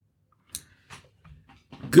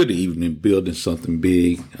Good evening, Building Something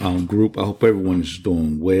Big group. I hope everyone is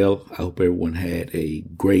doing well. I hope everyone had a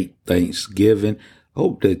great Thanksgiving. I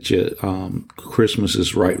hope that your Christmas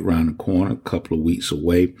is right around the corner, a couple of weeks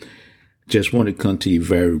away. Just want to come to you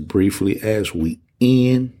very briefly as we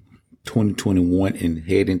end 2021 and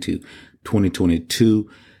head into 2022.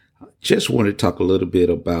 Just want to talk a little bit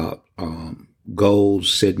about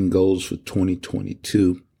goals, setting goals for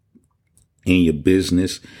 2022 in your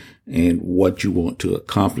business and what you want to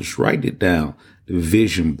accomplish. Write it down. The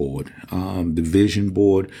vision board.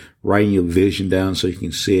 Writing your vision down so you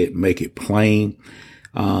can see it, make it plain.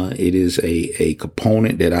 It is a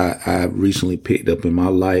component that I recently picked up in my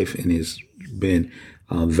life, and it's been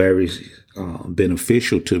very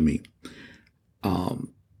beneficial to me.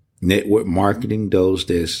 Network marketing, those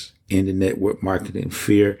that's in the network marketing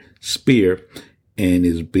sphere, and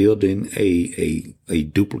is building a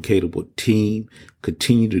duplicatable team.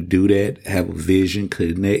 Continue to do that. Have a vision.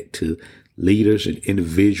 Connect to leaders and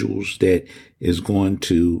individuals that is going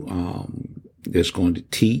to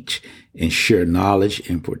teach and share knowledge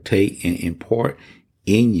and partake and impart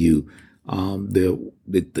in you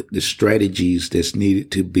the strategies that's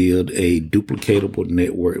needed to build a duplicatable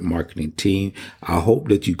network marketing team. I hope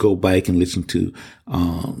that you go back and listen to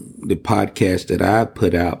the podcast that I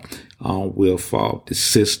put out with the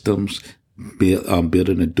systems,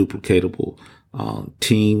 building a duplicatable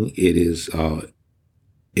team. It is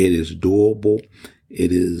doable.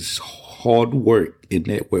 It is hard work in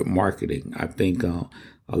network marketing. I think a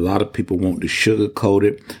lot of people want to sugarcoat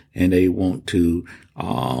it, and they want to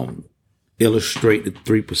illustrate the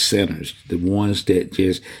 3%ers, the ones that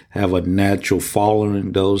just have a natural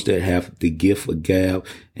following, those that have the gift of gab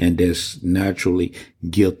and that's naturally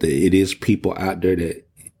gifted. It is people out there that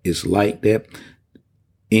is like that.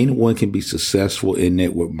 Anyone can be successful in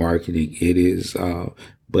network marketing. It is,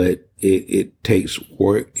 but it takes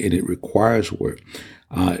work and it requires work.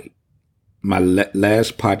 My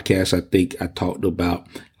last podcast, I think I talked about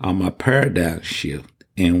my paradigm shift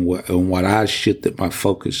and what I shifted my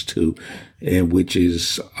focus to, and which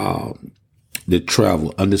is the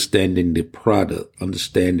travel, understanding the product,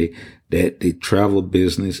 understanding that the travel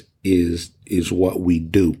business is what we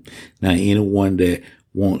do. Now, anyone that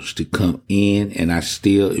wants to come in, and I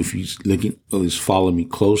still, if you looking, is following me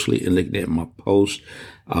closely and looking at my posts,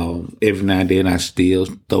 every now and then I still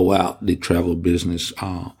throw out the travel business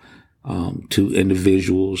to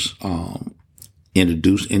individuals,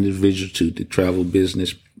 introduce individuals to the travel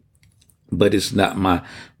business. But it's not my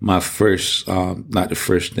first, not the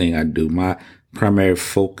first thing I do. My primary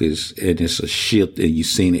focus, and it's a shift, and you've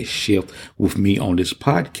seen it shift with me on this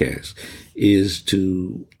podcast, is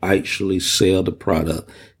to actually sell the product,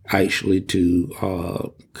 actually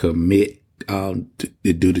to commit to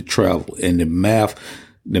do the travel. And the math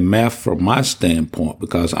from my standpoint,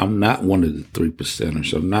 because I'm not one of the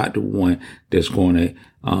 3%ers. I'm not the one that's going to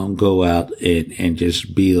go out and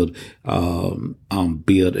just build a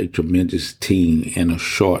tremendous team in a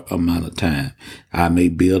short amount of time. I may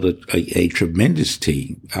build a tremendous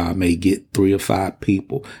team. I may get 3 or 5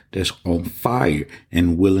 people that's on fire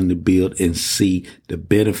and willing to build and see the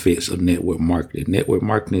benefits of network marketing. Network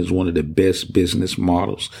marketing is one of the best business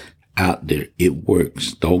models out there. It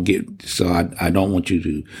works. I don't want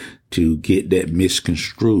you to get that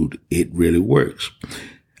misconstrued. It really works.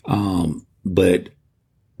 But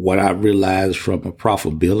what I realized from a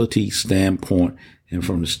profitability standpoint and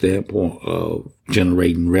from the standpoint of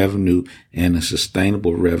generating revenue and a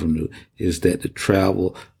sustainable revenue is that the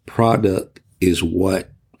travel product is what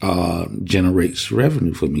generates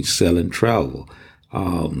revenue for me, selling travel.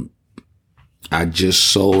 I just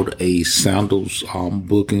sold a sandals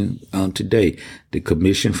booking today. The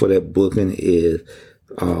commission for that booking is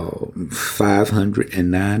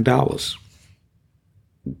 $509.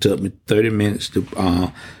 It took me 30 minutes to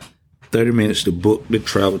book the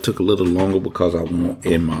travel. It took a little longer because I went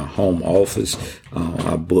in my home office.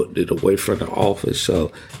 I booked it away from the office,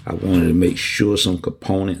 so I wanted to make sure some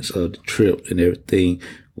components of the trip and everything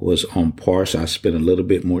was on par. So I spent a little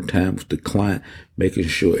bit more time with the client, making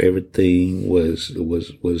sure everything was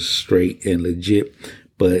straight and legit.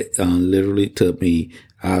 But literally took me,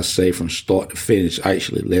 I'll say, from start to finish,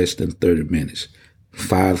 actually less than 30 minutes.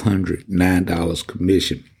 $509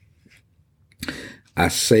 commission. I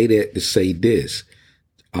say that to say this.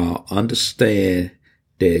 Understand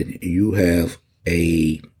that you have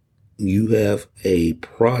a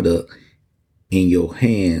product in your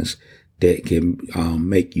hands that can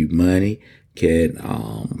make you money, can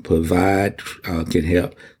provide, can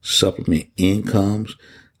help supplement incomes.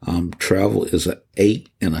 Travel is an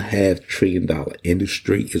 $8.5 trillion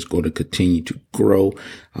industry. It's going to continue to grow.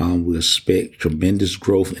 We expect tremendous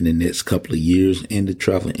growth in the next couple of years in the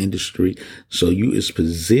travel industry. So you is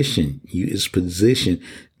positioned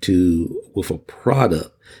to, with a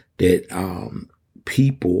product that,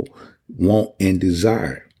 people want and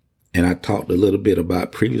desire. And I talked a little bit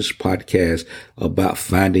about previous podcasts about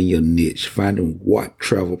finding your niche, finding what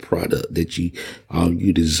travel product that you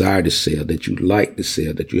desire to sell, that you like to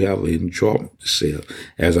sell, that you have enjoyment to sell.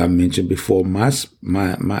 As I mentioned before, my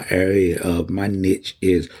area of my niche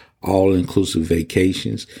is all inclusive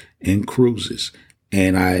vacations and cruises.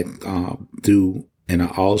 And I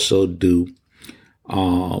also do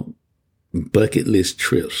bucket list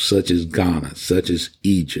trips such as Ghana, such as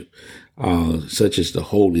Egypt, such as the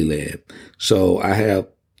Holy Land. So I have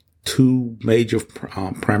two major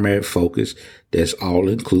primary focus that's all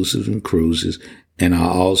inclusive and cruises. And I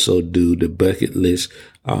also do the bucket list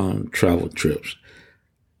travel trips.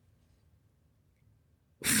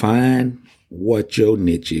 Find what your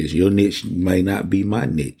niche is. Your niche may not be my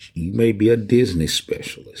niche. You may be a Disney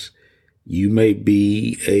specialist. You may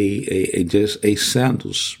be just a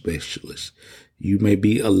sandals specialist. You may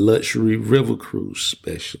be a luxury river cruise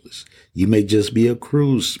specialist. You may just be a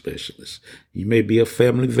cruise specialist. You may be a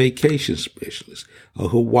family vacation specialist, a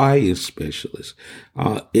Hawaiian specialist.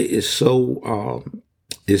 It's so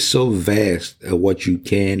vast at what you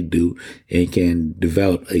can do and can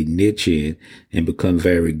develop a niche in and become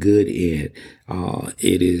very good in.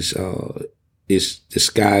 It's the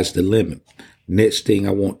sky's the limit. Next thing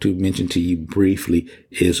I want to mention to you briefly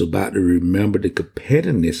is about to remember the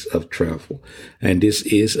competitiveness of travel. And this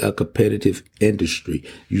is a competitive industry.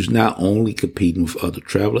 You're not only competing with other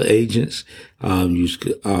travel agents,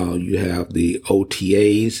 you have the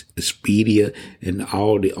OTAs, Expedia, and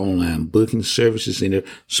all the online booking services in there.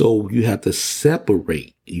 So you have to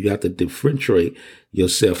separate, you have to differentiate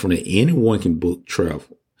yourself from it. Anyone can book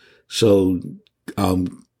travel. So,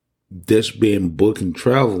 this being booking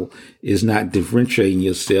travel is not differentiating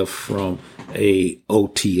yourself from a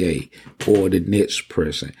OTA or the next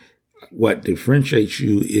person. What differentiates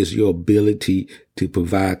you is your ability to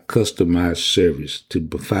provide customized service, to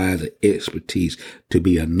provide the expertise, to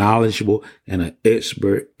be a knowledgeable and an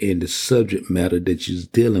expert in the subject matter that you're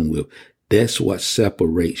dealing with. That's what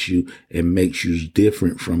separates you and makes you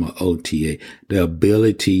different from an OTA. The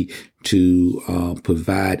ability to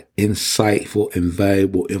provide insightful and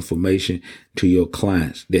valuable information to your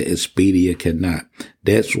clients that Expedia cannot.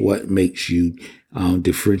 That's what makes you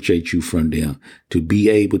differentiate you from them. To be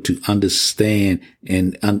able to understand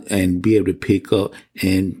and be able to pick up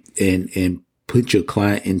and put your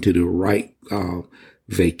client into the right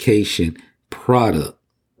vacation product.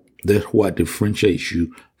 That's what differentiates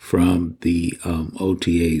you from the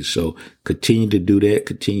OTAs. So continue to do that.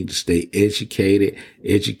 Continue to stay educated.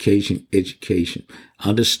 Education.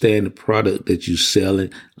 Understand the product that you're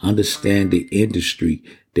selling. Understand the industry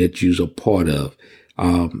that you're a part of.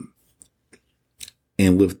 And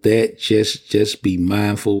with that, just be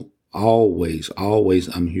mindful. Always,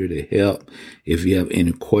 I'm here to help. If you have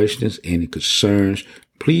any questions, any concerns,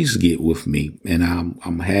 please get with me, and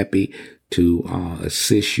I'm happy to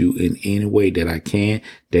assist you in any way that I can.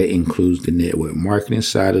 That includes the network marketing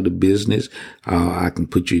side of the business. I can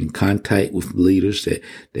put you in contact with leaders that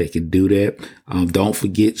can do that. Don't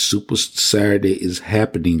forget, Super Saturday is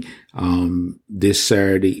happening this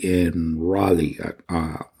Saturday in Raleigh.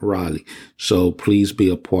 So please be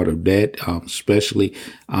a part of that, especially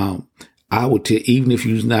I would tell, even if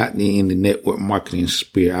you're not in the network marketing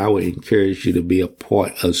sphere, I would encourage you to be a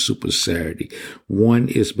part of Super Saturday. One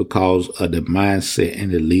is because of the mindset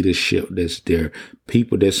and the leadership that's there.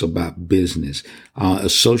 People that's about business.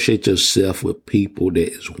 Associate yourself with people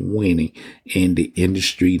that is winning in the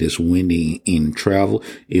industry, that's winning in travel.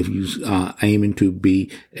 If you aiming to be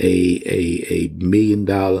a $1 million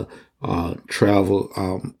travel,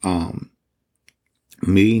 $1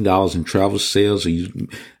 million in travel sales, or you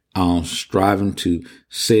striving to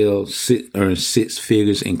earn 6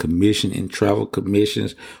 figures in commission, in travel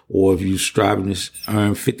commissions, or if you striving to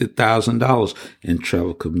earn $50,000 in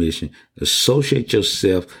travel commission, associate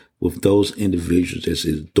yourself with those individuals that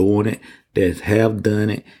is doing it, that have done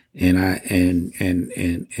it, and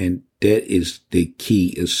that is the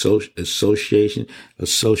key. Association.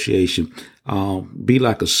 Be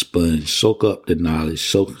like a sponge. Soak up the knowledge.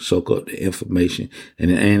 Soak up the information,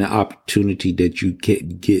 and an opportunity that you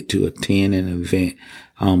can get to attend an event.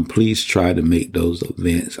 Please try to make those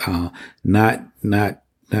events. Not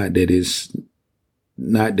that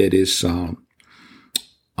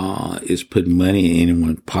it's putting money in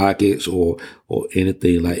anyone's pockets or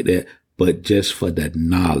anything like that. but just for the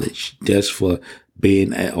knowledge, just for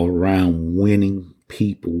being around winning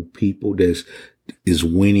people is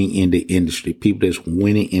winning in the industry, people that's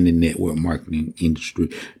winning in the network marketing industry,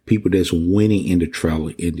 people that's winning in the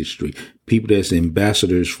travel industry, people that's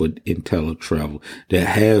ambassadors for IntelliTravel that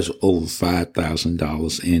has over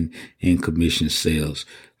 $5,000 in commission sales.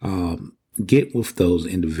 Get with those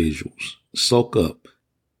individuals, soak up,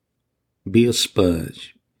 be a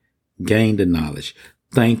sponge, gain the knowledge.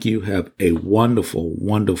 Thank you. Have a wonderful,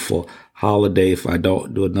 wonderful holiday. If I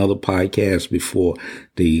don't do another podcast before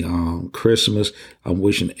the Christmas, I'm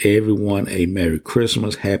wishing everyone a Merry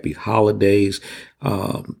Christmas, Happy Holidays.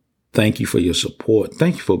 Thank you for your support.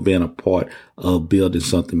 Thank you for being a part of building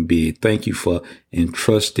something big. Thank you for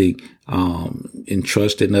entrusting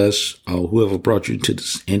us, whoever brought you into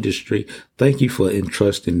this industry. Thank you for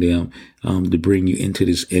entrusting them to bring you into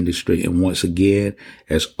this industry. And once again,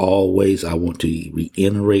 as always, I want to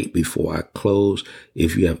reiterate before I close,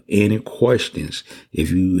 if you have any questions,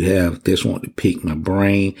 if you just want to pick my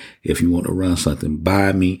brain, if you want to run something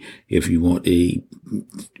by me, if you want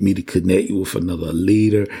me to connect you with another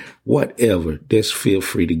leader, whatever, just feel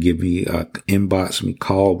free to give me inbox me,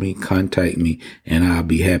 call me, contact me, and I'll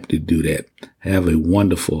be happy to do that. Have a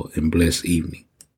wonderful and blessed evening.